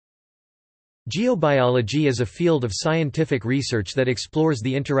Geobiology is a field of scientific research that explores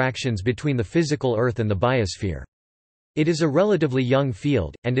the interactions between the physical Earth and the biosphere. It is a relatively young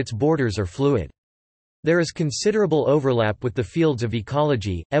field, and its borders are fluid. There is considerable overlap with the fields of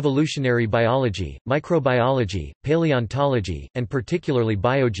ecology, evolutionary biology, microbiology, paleontology, and particularly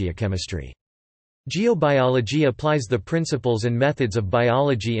biogeochemistry. Geobiology applies the principles and methods of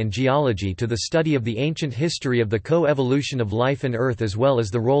biology and geology to the study of the ancient history of the co-evolution of life and Earth as well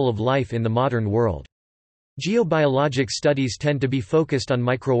as the role of life in the modern world. Geobiologic studies tend to be focused on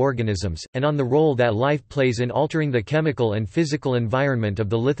microorganisms, and on the role that life plays in altering the chemical and physical environment of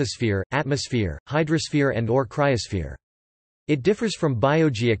the lithosphere, atmosphere, hydrosphere and/or cryosphere. It differs from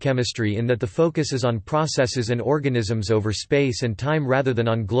biogeochemistry in that the focus is on processes and organisms over space and time rather than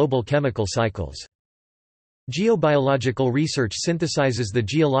on global chemical cycles. Geobiological research synthesizes the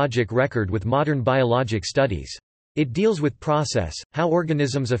geologic record with modern biologic studies. It deals with process, how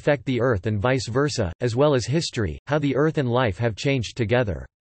organisms affect the Earth and vice versa, as well as history, how the Earth and life have changed together.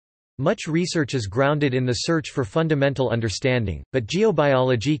 Much research is grounded in the search for fundamental understanding, but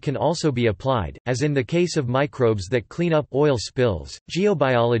geobiology can also be applied, as in the case of microbes that clean up oil spills.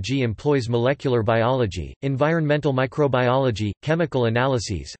 Geobiology employs molecular biology, environmental microbiology, chemical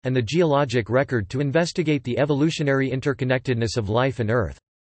analyses, and the geologic record to investigate the evolutionary interconnectedness of life and Earth.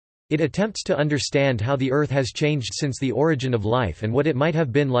 It attempts to understand how the Earth has changed since the origin of life and what it might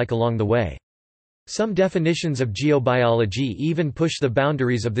have been like along the way. Some definitions of geobiology even push the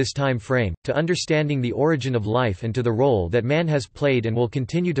boundaries of this time frame, to understanding the origin of life and to the role that man has played and will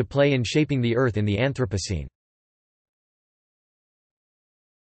continue to play in shaping the Earth in the Anthropocene.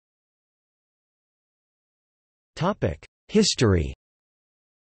 History.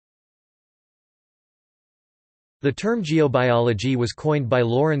 The term geobiology was coined by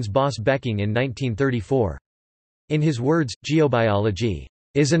Lorenz Boss-Becking in 1934. In his words, geobiology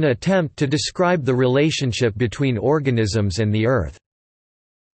is an attempt to describe the relationship between organisms and the Earth.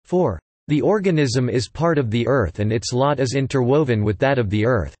 For the organism is part of the Earth and its lot is interwoven with that of the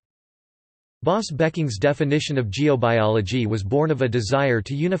Earth. Boss-Becking's definition of geobiology was born of a desire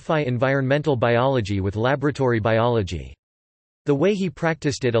to unify environmental biology with laboratory biology. The way he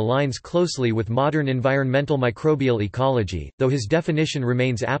practiced it aligns closely with modern environmental microbial ecology, though his definition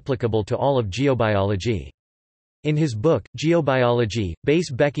remains applicable to all of geobiology. In his book, Geobiology,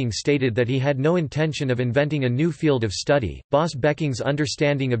 Boss-Becking stated that he had no intention of inventing a new field of study. Boss-Becking's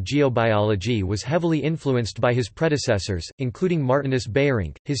understanding of geobiology was heavily influenced by his predecessors, including Martinus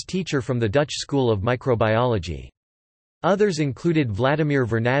Beijerinck, his teacher from the Dutch School of Microbiology. Others included Vladimir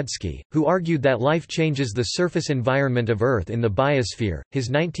Vernadsky, who argued that life changes the surface environment of Earth in the biosphere, his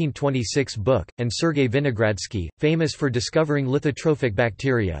 1926 book, and Sergei Vinogradsky, famous for discovering lithotrophic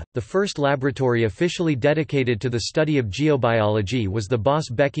bacteria. The first laboratory officially dedicated to the study of geobiology was the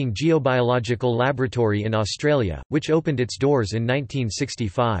Boss-Becking Geobiological Laboratory in Australia, which opened its doors in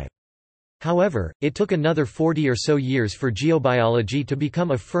 1965. However, it took another 40 or so years for geobiology to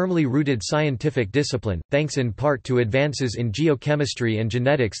become a firmly rooted scientific discipline, thanks in part to advances in geochemistry and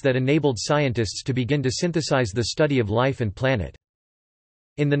genetics that enabled scientists to begin to synthesize the study of life and planet.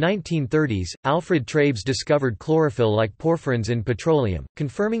 In the 1930s, Alfred Traebes discovered chlorophyll-like porphyrins in petroleum,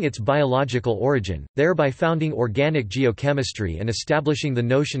 confirming its biological origin, thereby founding organic geochemistry and establishing the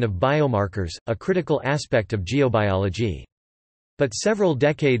notion of biomarkers, a critical aspect of geobiology. But several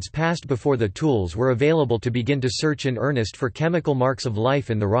decades passed before the tools were available to begin to search in earnest for chemical marks of life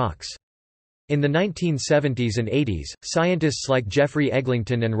in the rocks. In the 1970s and 80s, scientists like Geoffrey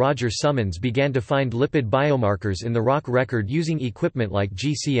Eglinton and Roger Summons began to find lipid biomarkers in the rock record using equipment like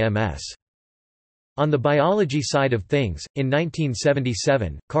GCMS. On the biology side of things, in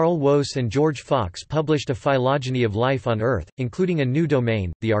 1977, Carl Woese and George Fox published a phylogeny of life on Earth, including a new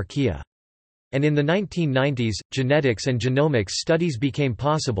domain, the archaea. And in the 1990s, genetics and genomics studies became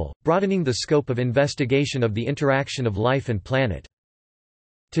possible, broadening the scope of investigation of the interaction of life and planet.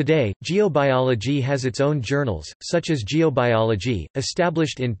 Today, geobiology has its own journals, such as Geobiology,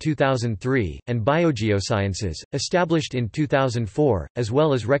 established in 2003, and Biogeosciences, established in 2004, as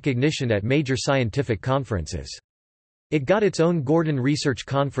well as recognition at major scientific conferences. It got its own Gordon Research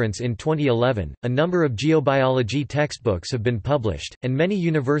Conference in 2011. A number of geobiology textbooks have been published, and many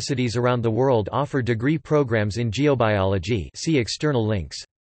universities around the world offer degree programs in geobiology. See external links.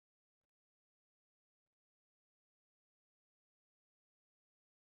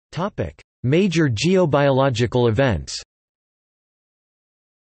 Topic: Major geobiological events.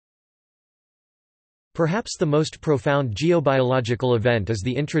 Perhaps the most profound geobiological event is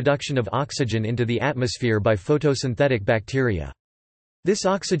the introduction of oxygen into the atmosphere by photosynthetic bacteria. This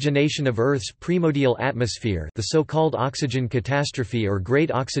oxygenation of Earth's primordial atmosphere, the so-called oxygen catastrophe or Great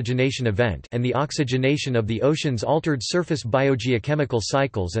Oxygenation Event, and the oxygenation of the oceans altered surface biogeochemical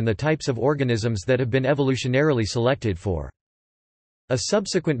cycles and the types of organisms that have been evolutionarily selected for. A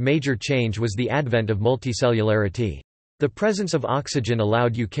subsequent major change was the advent of multicellularity. The presence of oxygen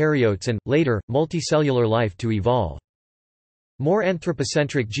allowed eukaryotes and, later, multicellular life to evolve. More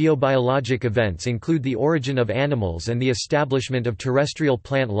anthropocentric geobiologic events include the origin of animals and the establishment of terrestrial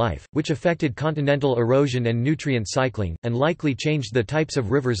plant life, which affected continental erosion and nutrient cycling, and likely changed the types of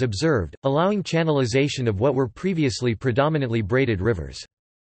rivers observed, allowing channelization of what were previously predominantly braided rivers.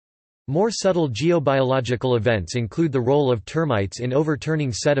 More subtle geobiological events include the role of termites in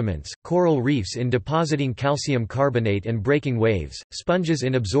overturning sediments, coral reefs in depositing calcium carbonate and breaking waves, sponges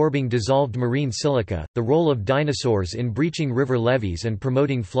in absorbing dissolved marine silica, the role of dinosaurs in breaching river levees and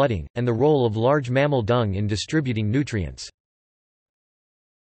promoting flooding, and the role of large mammal dung in distributing nutrients.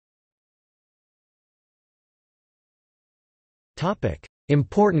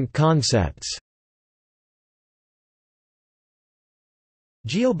 Important concepts.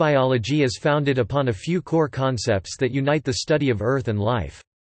 Geobiology is founded upon a few core concepts that unite the study of Earth and life.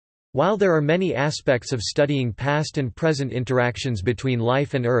 While there are many aspects of studying past and present interactions between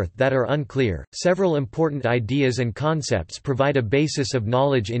life and Earth that are unclear, several important ideas and concepts provide a basis of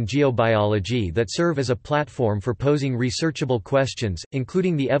knowledge in geobiology that serve as a platform for posing researchable questions,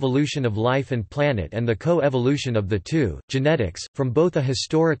 including the evolution of life and planet and the co-evolution of the two, genetics, from both a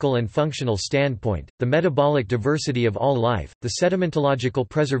historical and functional standpoint, the metabolic diversity of all life, the sedimentological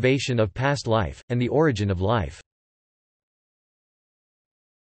preservation of past life, and the origin of life.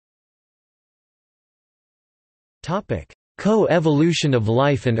 Co-evolution of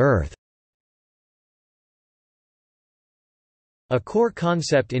life and Earth. A core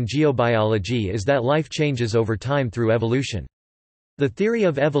concept in geobiology is that life changes over time through evolution. The theory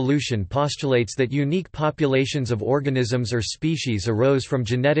of evolution postulates that unique populations of organisms or species arose from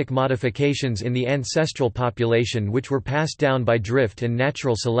genetic modifications in the ancestral population which were passed down by drift and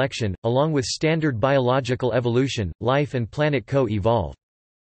natural selection, along with standard biological evolution. Life and planet co-evolve.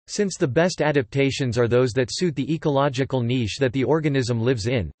 Since the best adaptations are those that suit the ecological niche that the organism lives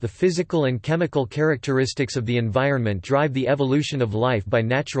in, the physical and chemical characteristics of the environment drive the evolution of life by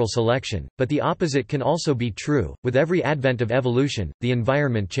natural selection, but the opposite can also be true. With every advent of evolution, the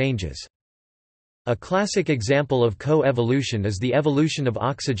environment changes. A classic example of co-evolution is the evolution of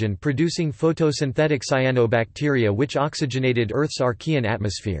oxygen-producing photosynthetic cyanobacteria which oxygenated Earth's Archean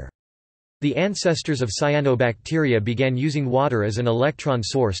atmosphere. The ancestors of cyanobacteria began using water as an electron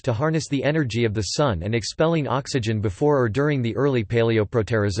source to harness the energy of the sun and expelling oxygen before or during the early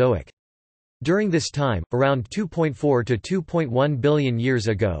Paleoproterozoic. During this time, around 2.4 to 2.1 billion years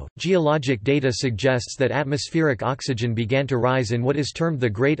ago, geologic data suggests that atmospheric oxygen began to rise in what is termed the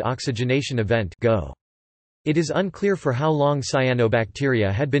Great Oxygenation Event (GO). It is unclear for how long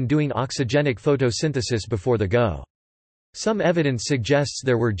cyanobacteria had been doing oxygenic photosynthesis before the GO. Some evidence suggests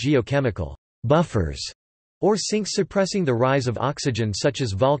there were geochemical buffers or sinks suppressing the rise of oxygen such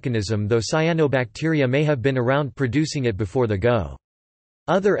as volcanism, though cyanobacteria may have been around producing it before the GO.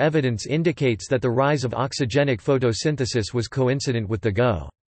 Other evidence indicates that the rise of oxygenic photosynthesis was coincident with the GO.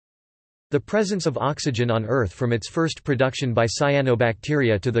 The presence of oxygen on Earth from its first production by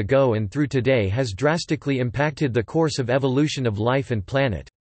cyanobacteria to the GO and through today has drastically impacted the course of evolution of life and planet.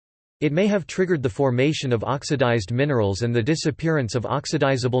 It may have triggered the formation of oxidized minerals and the disappearance of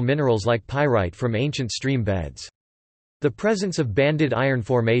oxidizable minerals like pyrite from ancient stream beds. The presence of banded iron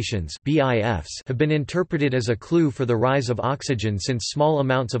formations (BIFs) have been interpreted as a clue for the rise of oxygen since small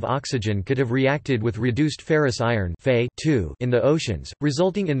amounts of oxygen could have reacted with reduced ferrous iron Fe in the oceans,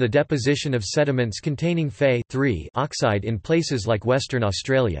 resulting in the deposition of sediments containing Fe oxide in places like Western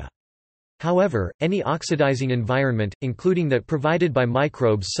Australia. However, any oxidizing environment, including that provided by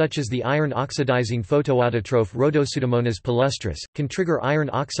microbes such as the iron-oxidizing photoautotroph Rhodopseudomonas palustris, can trigger iron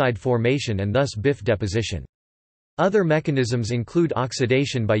oxide formation and thus BIF deposition. Other mechanisms include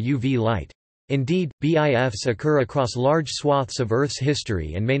oxidation by UV light. Indeed, BIFs occur across large swaths of Earth's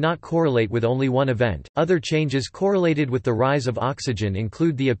history and may not correlate with only one event. Other changes correlated with the rise of oxygen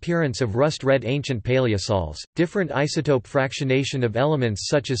include the appearance of rust-red ancient paleosols, different isotope fractionation of elements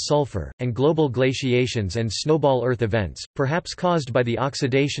such as sulfur, and global glaciations and snowball Earth events, perhaps caused by the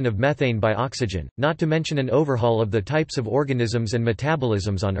oxidation of methane by oxygen, not to mention an overhaul of the types of organisms and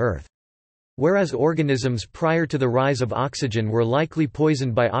metabolisms on Earth. Whereas organisms prior to the rise of oxygen were likely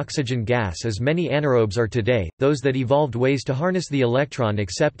poisoned by oxygen gas as many anaerobes are today, those that evolved ways to harness the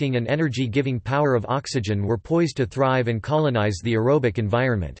electron-accepting and energy-giving power of oxygen were poised to thrive and colonize the aerobic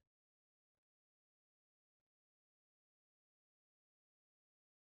environment.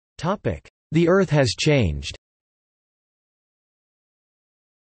 The Earth has changed.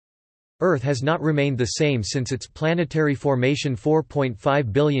 Earth has not remained the same since its planetary formation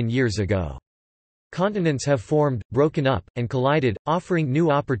 4.5 billion years ago. Continents have formed, broken up, and collided, offering new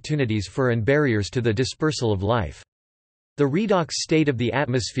opportunities for and barriers to the dispersal of life. The redox state of the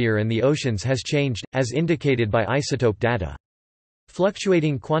atmosphere and the oceans has changed, as indicated by isotope data.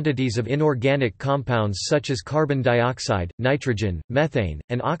 Fluctuating quantities of inorganic compounds such as carbon dioxide, nitrogen, methane,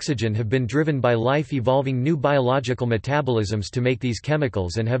 and oxygen have been driven by life evolving new biological metabolisms to make these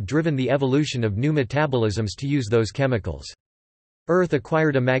chemicals and have driven the evolution of new metabolisms to use those chemicals. Earth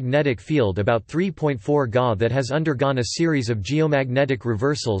acquired a magnetic field about 3.4 Ga that has undergone a series of geomagnetic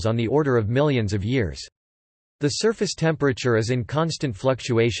reversals on the order of millions of years. The surface temperature is in constant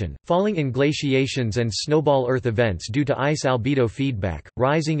fluctuation, falling in glaciations and snowball Earth events due to ice albedo feedback,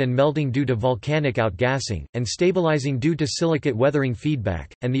 rising and melting due to volcanic outgassing, and stabilizing due to silicate weathering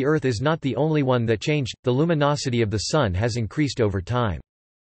feedback, and the Earth is not the only one that changed. The luminosity of the Sun has increased over time.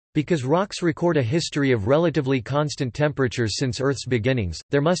 Because rocks record a history of relatively constant temperatures since Earth's beginnings,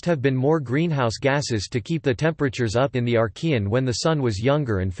 there must have been more greenhouse gases to keep the temperatures up in the Archean when the Sun was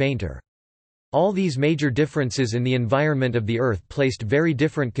younger and fainter. All these major differences in the environment of the Earth placed very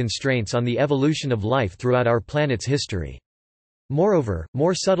different constraints on the evolution of life throughout our planet's history. Moreover,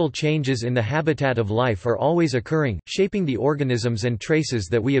 more subtle changes in the habitat of life are always occurring, shaping the organisms and traces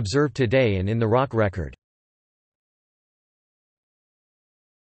that we observe today and in the rock record.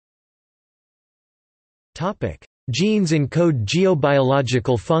 Genes encode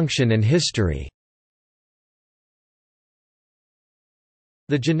geobiological function and history.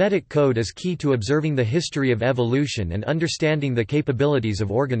 The genetic code is key to observing the history of evolution and understanding the capabilities of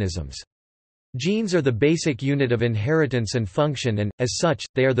organisms. Genes are the basic unit of inheritance and function and, as such,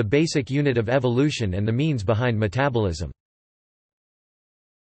 they are the basic unit of evolution and the means behind metabolism.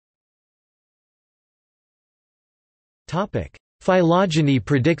 Phylogeny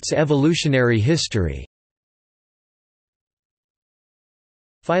predicts evolutionary history.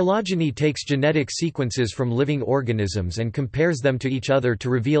 Phylogeny takes genetic sequences from living organisms and compares them to each other to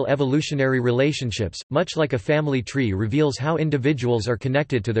reveal evolutionary relationships, much like a family tree reveals how individuals are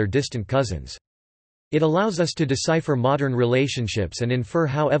connected to their distant cousins. It allows us to decipher modern relationships and infer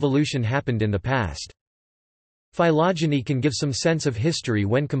how evolution happened in the past. Phylogeny can give some sense of history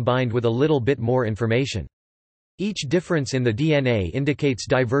when combined with a little bit more information. Each difference in the DNA indicates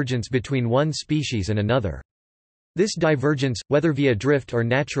divergence between one species and another. This divergence, whether via drift or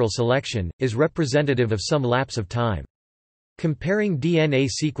natural selection, is representative of some lapse of time. Comparing DNA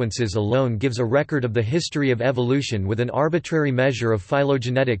sequences alone gives a record of the history of evolution with an arbitrary measure of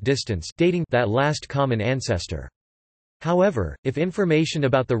phylogenetic distance dating that last common ancestor. However, if information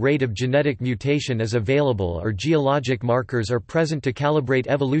about the rate of genetic mutation is available or geologic markers are present to calibrate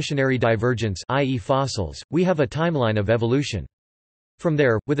evolutionary divergence, i.e. fossils, we have a timeline of evolution. From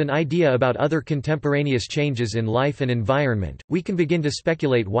there, with an idea about other contemporaneous changes in life and environment, we can begin to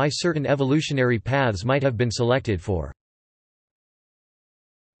speculate why certain evolutionary paths might have been selected for.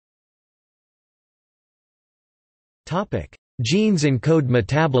 Genes encode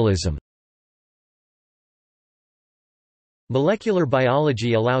metabolism. Molecular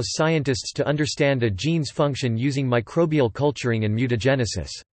biology allows scientists to understand a gene's function using microbial culturing and mutagenesis.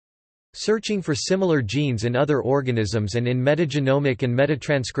 Searching for similar genes in other organisms and in metagenomic and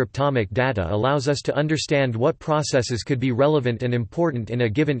metatranscriptomic data allows us to understand what processes could be relevant and important in a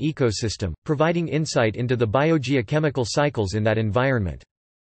given ecosystem, providing insight into the biogeochemical cycles in that environment.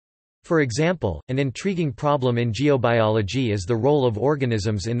 For example, an intriguing problem in geobiology is the role of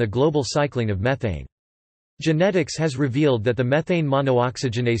organisms in the global cycling of methane. Genetics has revealed that the methane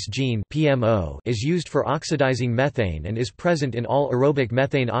monooxygenase gene (PMO) is used for oxidizing methane and is present in all aerobic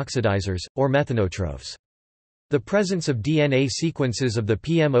methane oxidizers, or methanotrophs. The presence of DNA sequences of the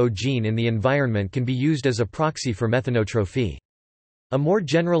PMO gene in the environment can be used as a proxy for methanotrophy. A more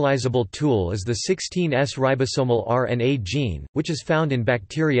generalizable tool is the 16S ribosomal RNA gene, which is found in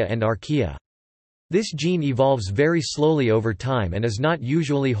bacteria and archaea. This gene evolves very slowly over time and is not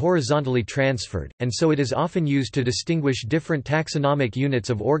usually horizontally transferred, and so it is often used to distinguish different taxonomic units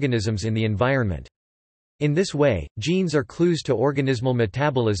of organisms in the environment. In this way, genes are clues to organismal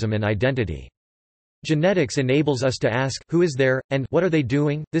metabolism and identity. Genetics enables us to ask, who is there, and what are they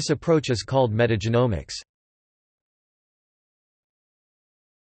doing? This approach is called metagenomics.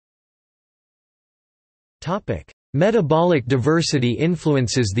 Metabolic diversity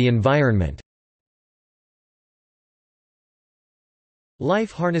influences the environment.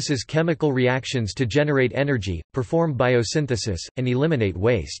 Life harnesses chemical reactions to generate energy, perform biosynthesis, and eliminate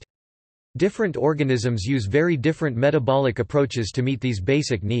waste. Different organisms use very different metabolic approaches to meet these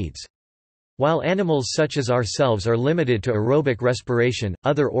basic needs. While animals such as ourselves are limited to aerobic respiration,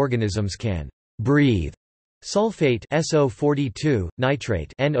 other organisms can breathe sulfate SO42,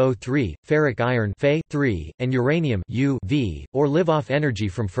 nitrate NO3, ferric iron Fe3, and uranium UV, or live off energy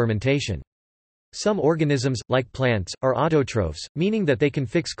from fermentation. Some organisms, like plants, are autotrophs, meaning that they can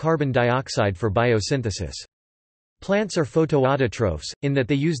fix carbon dioxide for biosynthesis. Plants are photoautotrophs, in that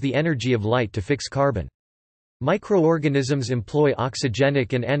they use the energy of light to fix carbon. Microorganisms employ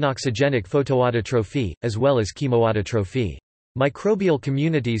oxygenic and anoxygenic photoautotrophy, as well as chemoautotrophy. Microbial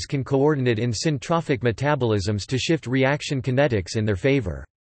communities can coordinate in syntrophic metabolisms to shift reaction kinetics in their favor.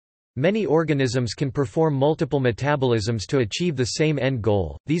 Many organisms can perform multiple metabolisms to achieve the same end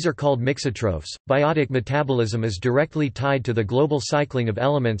goal. These are called mixotrophs. Biotic metabolism is directly tied to the global cycling of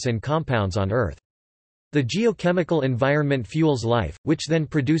elements and compounds on Earth. The geochemical environment fuels life, which then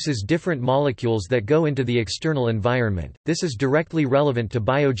produces different molecules that go into the external environment. This is directly relevant to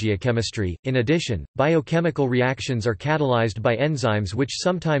biogeochemistry. In addition, biochemical reactions are catalyzed by enzymes which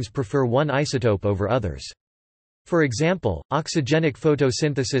sometimes prefer one isotope over others. For example, oxygenic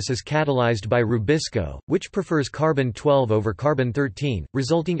photosynthesis is catalyzed by rubisco, which prefers carbon-12 over carbon-13,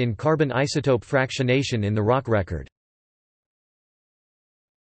 resulting in carbon isotope fractionation in the rock record.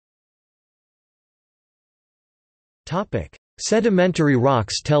 Sedimentary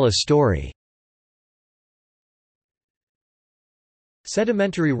rocks tell a story.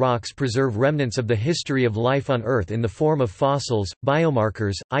 Sedimentary rocks preserve remnants of the history of life on Earth in the form of fossils,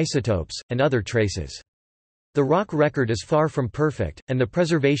 biomarkers, isotopes, and other traces. The rock record is far from perfect, and the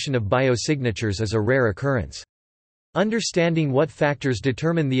preservation of biosignatures is a rare occurrence. Understanding what factors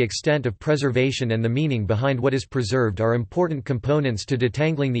determine the extent of preservation and the meaning behind what is preserved are important components to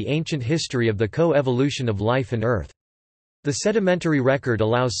detangling the ancient history of the co-evolution of life and Earth. The sedimentary record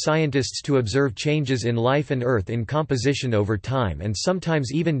allows scientists to observe changes in life and Earth in composition over time and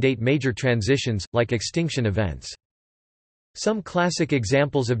sometimes even date major transitions, like extinction events. Some classic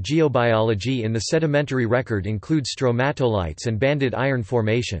examples of geobiology in the sedimentary record include stromatolites and banded iron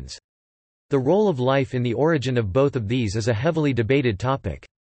formations. The role of life in the origin of both of these is a heavily debated topic.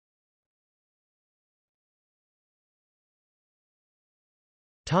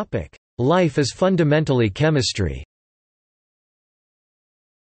 Life is fundamentally chemistry.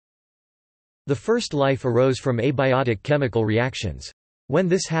 The first life arose from abiotic chemical reactions. When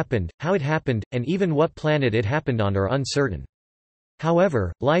this happened, how it happened, and even what planet it happened on are uncertain.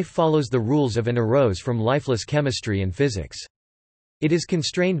 However, life follows the rules of and arose from lifeless chemistry and physics. It is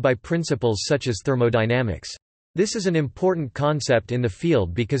constrained by principles such as thermodynamics. This is an important concept in the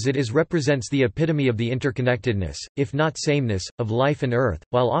field because it represents the epitome of the interconnectedness, if not sameness, of life and Earth.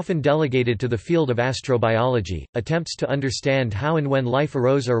 While often delegated to the field of astrobiology, attempts to understand how and when life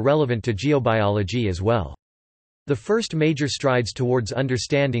arose are relevant to geobiology as well. The first major strides towards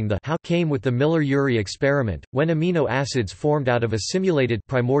understanding the how came with the Miller-Urey experiment, when amino acids formed out of a simulated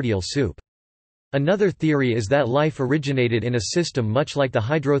primordial soup. Another theory is that life originated in a system much like the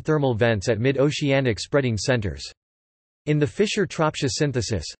hydrothermal vents at mid-oceanic spreading centers. In the Fischer-Tropsch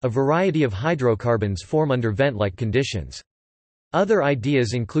synthesis, a variety of hydrocarbons form under vent-like conditions. Other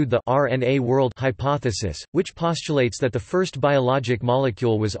ideas include the RNA world hypothesis, which postulates that the first biologic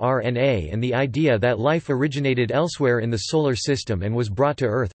molecule was RNA, and the idea that life originated elsewhere in the Solar System and was brought to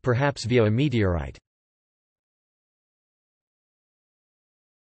Earth, perhaps via a meteorite.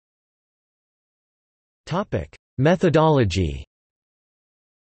 Methodology.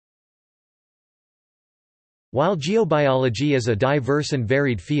 While geobiology is a diverse and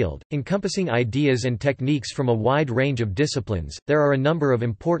varied field, encompassing ideas and techniques from a wide range of disciplines, there are a number of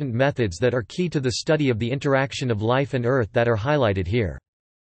important methods that are key to the study of the interaction of life and Earth that are highlighted here.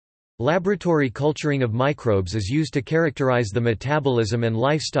 Laboratory culturing of microbes is used to characterize the metabolism and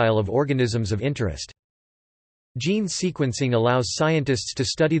lifestyle of organisms of interest. Gene sequencing allows scientists to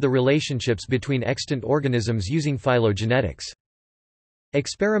study the relationships between extant organisms using phylogenetics.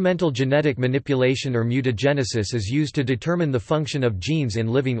 Experimental genetic manipulation or mutagenesis is used to determine the function of genes in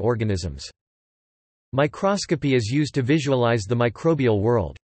living organisms. Microscopy is used to visualize the microbial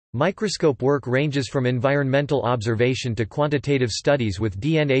world. Microscope work ranges from environmental observation to quantitative studies with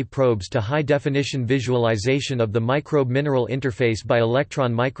DNA probes to high-definition visualization of the microbe-mineral interface by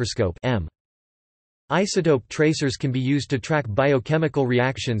electron microscope (EM). Isotope tracers can be used to track biochemical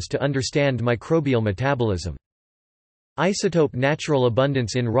reactions to understand microbial metabolism. Isotope natural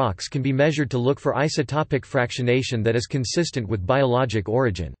abundance in rocks can be measured to look for isotopic fractionation that is consistent with biologic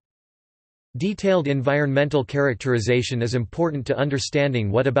origin. Detailed environmental characterization is important to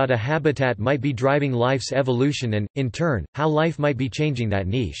understanding what about a habitat might be driving life's evolution and, in turn, how life might be changing that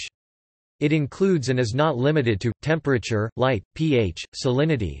niche. It includes and is not limited to, temperature, light, pH,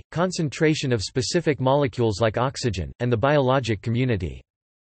 salinity, concentration of specific molecules like oxygen, and the biologic community.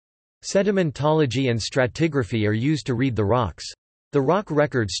 Sedimentology and stratigraphy are used to read the rocks. The rock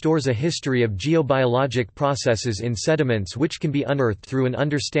record stores a history of geobiologic processes in sediments which can be unearthed through an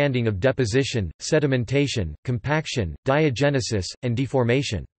understanding of deposition, sedimentation, compaction, diagenesis, and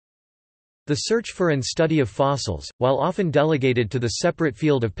deformation. The search for and study of fossils, while often delegated to the separate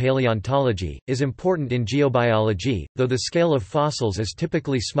field of paleontology, is important in geobiology, though the scale of fossils is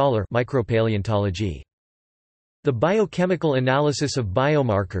typically smaller micropaleontology. The biochemical analysis of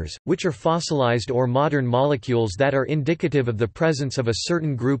biomarkers, which are fossilized or modern molecules that are indicative of the presence of a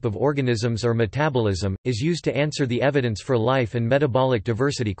certain group of organisms or metabolism, is used to answer the evidence for life and metabolic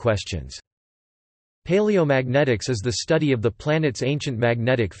diversity questions. Paleomagnetics is the study of the planet's ancient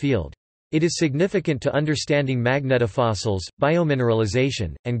magnetic field. It is significant to understanding magnetofossils,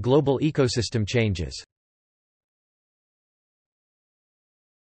 biomineralization, and global ecosystem changes.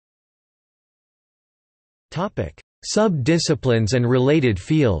 Sub-disciplines and related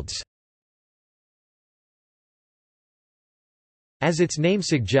fields. As its name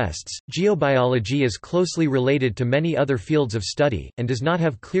suggests, geobiology is closely related to many other fields of study, and does not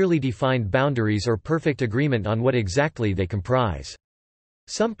have clearly defined boundaries or perfect agreement on what exactly they comprise.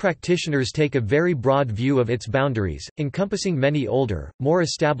 Some practitioners take a very broad view of its boundaries, encompassing many older, more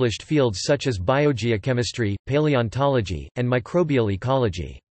established fields such as biogeochemistry, paleontology, and microbial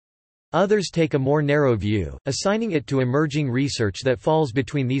ecology. Others take a more narrow view, assigning it to emerging research that falls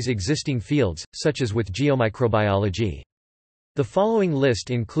between these existing fields, such as with geomicrobiology. The following list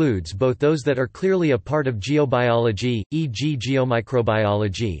includes both those that are clearly a part of geobiology, e.g.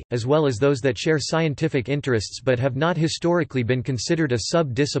 geomicrobiology, as well as those that share scientific interests but have not historically been considered a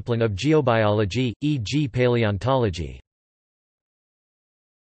sub-discipline of geobiology, e.g. paleontology.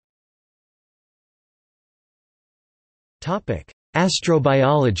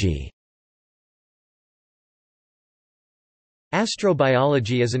 Astrobiology.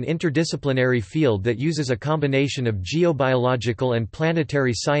 Astrobiology is an interdisciplinary field that uses a combination of geobiological and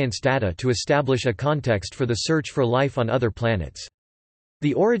planetary science data to establish a context for the search for life on other planets.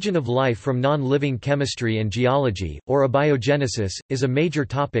 The origin of life from non-living chemistry and geology, or abiogenesis, is a major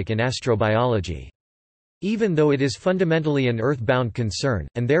topic in astrobiology. Even though it is fundamentally an earth-bound concern,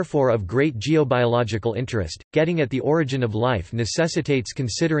 and therefore of great geobiological interest, getting at the origin of life necessitates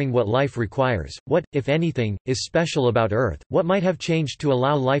considering what life requires, what, if anything, is special about Earth, what might have changed to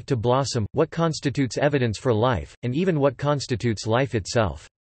allow life to blossom, what constitutes evidence for life, and even what constitutes life itself.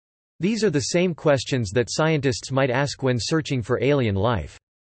 These are the same questions that scientists might ask when searching for alien life.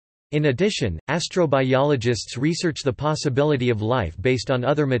 In addition, astrobiologists research the possibility of life based on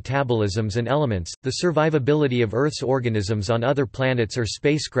other metabolisms and elements, the survivability of Earth's organisms on other planets or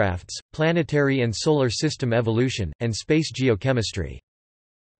spacecrafts, planetary and solar system evolution, and space geochemistry.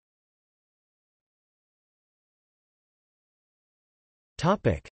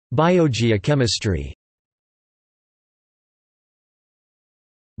 Biogeochemistry.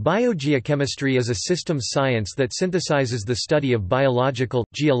 Biogeochemistry is a systems science that synthesizes the study of biological,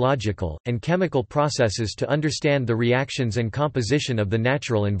 geological, and chemical processes to understand the reactions and composition of the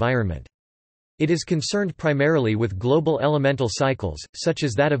natural environment. It is concerned primarily with global elemental cycles, such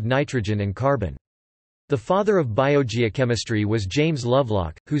as that of nitrogen and carbon. The father of biogeochemistry was James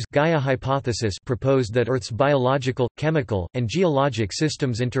Lovelock, whose Gaia hypothesis proposed that Earth's biological, chemical, and geologic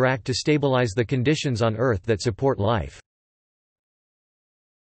systems interact to stabilize the conditions on Earth that support life.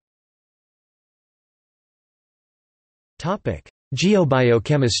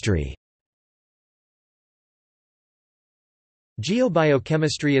 Geobiochemistry.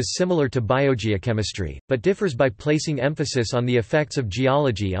 Geobiochemistry is similar to biogeochemistry, but differs by placing emphasis on the effects of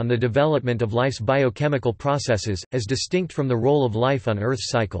geology on the development of life's biochemical processes, as distinct from the role of life on Earth's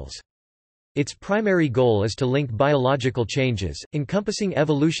cycles. Its primary goal is to link biological changes, encompassing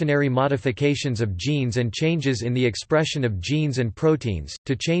evolutionary modifications of genes and changes in the expression of genes and proteins,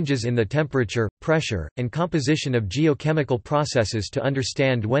 to changes in the temperature, pressure, and composition of geochemical processes to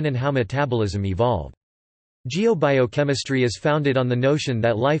understand when and how metabolism evolved. Geobiochemistry is founded on the notion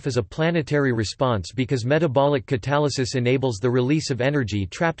that life is a planetary response because metabolic catalysis enables the release of energy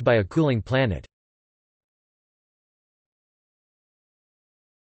trapped by a cooling planet.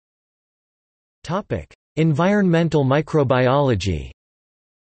 Environmental microbiology.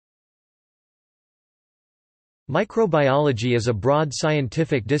 Microbiology is a broad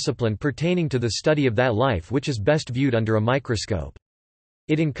scientific discipline pertaining to the study of that life which is best viewed under a microscope.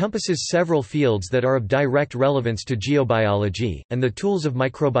 It encompasses several fields that are of direct relevance to geobiology, and the tools of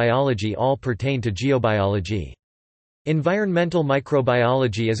microbiology all pertain to geobiology. Environmental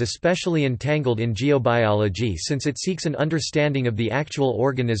microbiology is especially entangled in geobiology since it seeks an understanding of the actual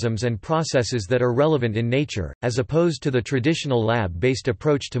organisms and processes that are relevant in nature, as opposed to the traditional lab-based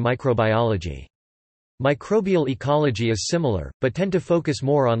approach to microbiology. Microbial ecology is similar, but tend to focus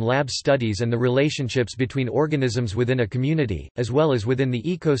more on lab studies and the relationships between organisms within a community, as well as within the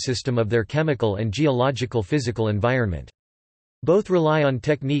ecosystem of their chemical and geological physical environment. Both rely on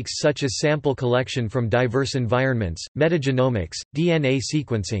techniques such as sample collection from diverse environments, metagenomics, DNA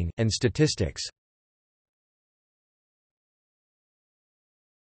sequencing, and statistics.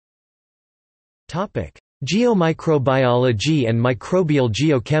 Geomicrobiology and microbial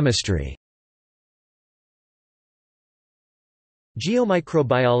geochemistry.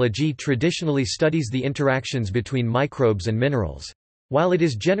 Geomicrobiology traditionally studies the interactions between microbes and minerals. While it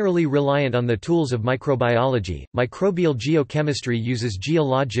is generally reliant on the tools of microbiology, microbial geochemistry uses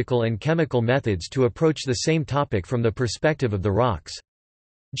geological and chemical methods to approach the same topic from the perspective of the rocks.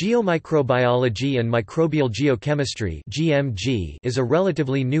 Geomicrobiology and microbial geochemistry (GMG) is a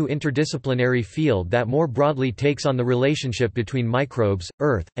relatively new interdisciplinary field that more broadly takes on the relationship between microbes,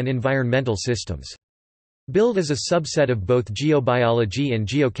 earth, and environmental systems. Billed as a subset of both geobiology and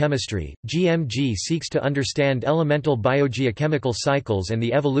geochemistry, GMG seeks to understand elemental biogeochemical cycles and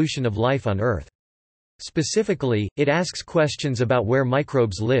the evolution of life on Earth. Specifically, it asks questions about where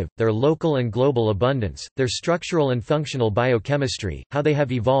microbes live, their local and global abundance, their structural and functional biochemistry, how they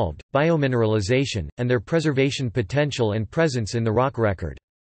have evolved, biomineralization, and their preservation potential and presence in the rock record.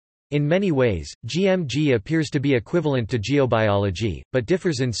 In many ways, GMG appears to be equivalent to geobiology, but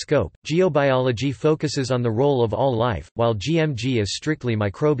differs in scope. Geobiology focuses on the role of all life, while GMG is strictly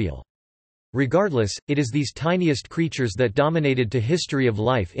microbial. Regardless, it is these tiniest creatures that dominated to history of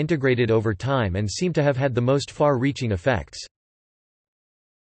life integrated over time and seem to have had the most far-reaching effects.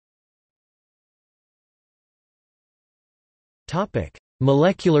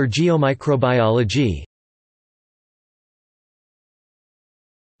 Molecular geomicrobiology.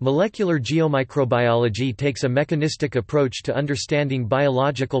 Molecular geomicrobiology takes a mechanistic approach to understanding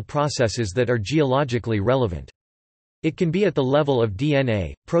biological processes that are geologically relevant. It can be at the level of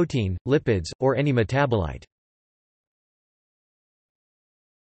DNA, protein, lipids, or any metabolite.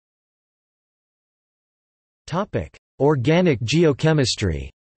 Organic geochemistry.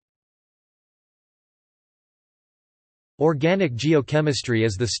 Organic geochemistry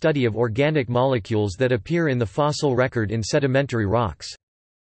is the study of organic molecules that appear in the fossil record in sedimentary rocks.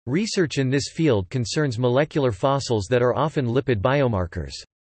 Research in this field concerns molecular fossils that are often lipid biomarkers.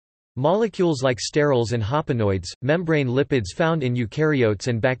 Molecules like sterols and hapenoids, membrane lipids found in eukaryotes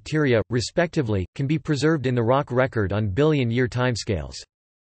and bacteria, respectively, can be preserved in the rock record on billion-year timescales.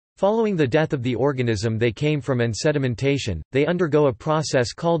 Following the death of the organism they came from and sedimentation, they undergo a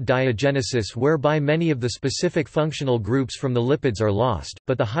process called diagenesis whereby many of the specific functional groups from the lipids are lost,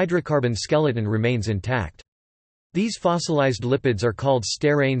 but the hydrocarbon skeleton remains intact. These fossilized lipids are called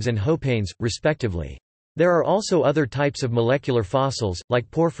steranes and hopanes, respectively. There are also other types of molecular fossils, like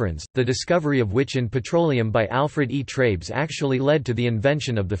porphyrins, the discovery of which in petroleum by Alfred E. Trabes actually led to the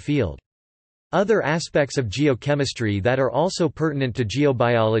invention of the field. Other aspects of geochemistry that are also pertinent to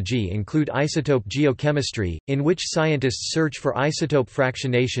geobiology include isotope geochemistry, in which scientists search for isotope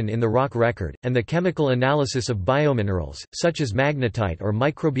fractionation in the rock record, and the chemical analysis of biominerals, such as magnetite or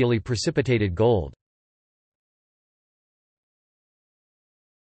microbially precipitated gold.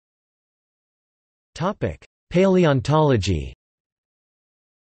 Paleontology.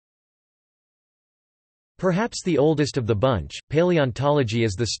 Perhaps the oldest of the bunch, paleontology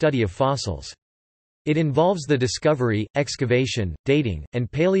is the study of fossils. It involves the discovery, excavation, dating,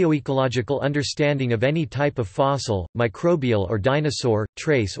 and paleoecological understanding of any type of fossil, microbial or dinosaur,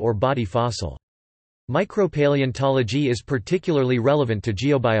 trace or body fossil. Micropaleontology is particularly relevant to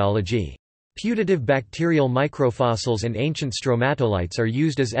geobiology. Putative bacterial microfossils and ancient stromatolites are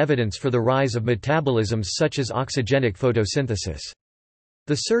used as evidence for the rise of metabolisms such as oxygenic photosynthesis.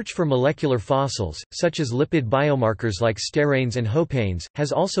 The search for molecular fossils, such as lipid biomarkers like steranes and hopanes,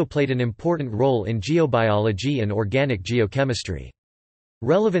 has also played an important role in geobiology and organic geochemistry.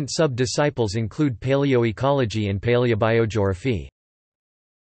 Relevant sub-disciples include paleoecology and paleobiogeography.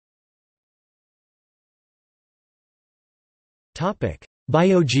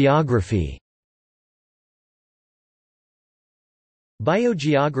 Biogeography.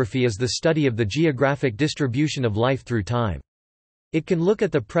 Biogeography is the study of the geographic distribution of life through time. It can look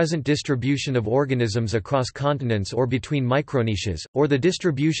at the present distribution of organisms across continents or between microniches, or the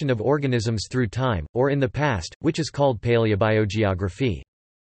distribution of organisms through time, or in the past, which is called paleobiogeography.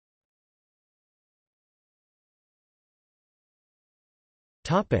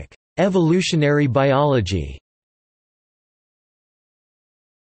 Evolutionary biology.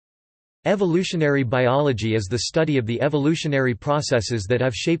 Evolutionary biology is the study of the evolutionary processes that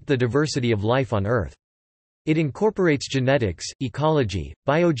have shaped the diversity of life on Earth. It incorporates genetics, ecology,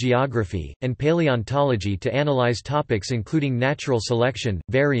 biogeography, and paleontology to analyze topics including natural selection,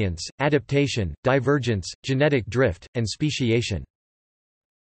 variance, adaptation, divergence, genetic drift, and speciation.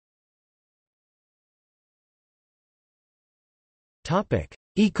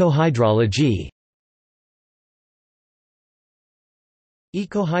 Ecohydrology.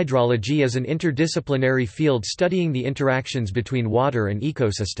 Ecohydrology is an interdisciplinary field studying the interactions between water and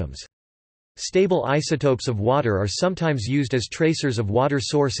ecosystems. Stable isotopes of water are sometimes used as tracers of water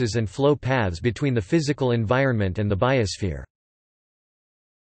sources and flow paths between the physical environment and the biosphere.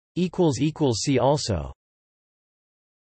 See also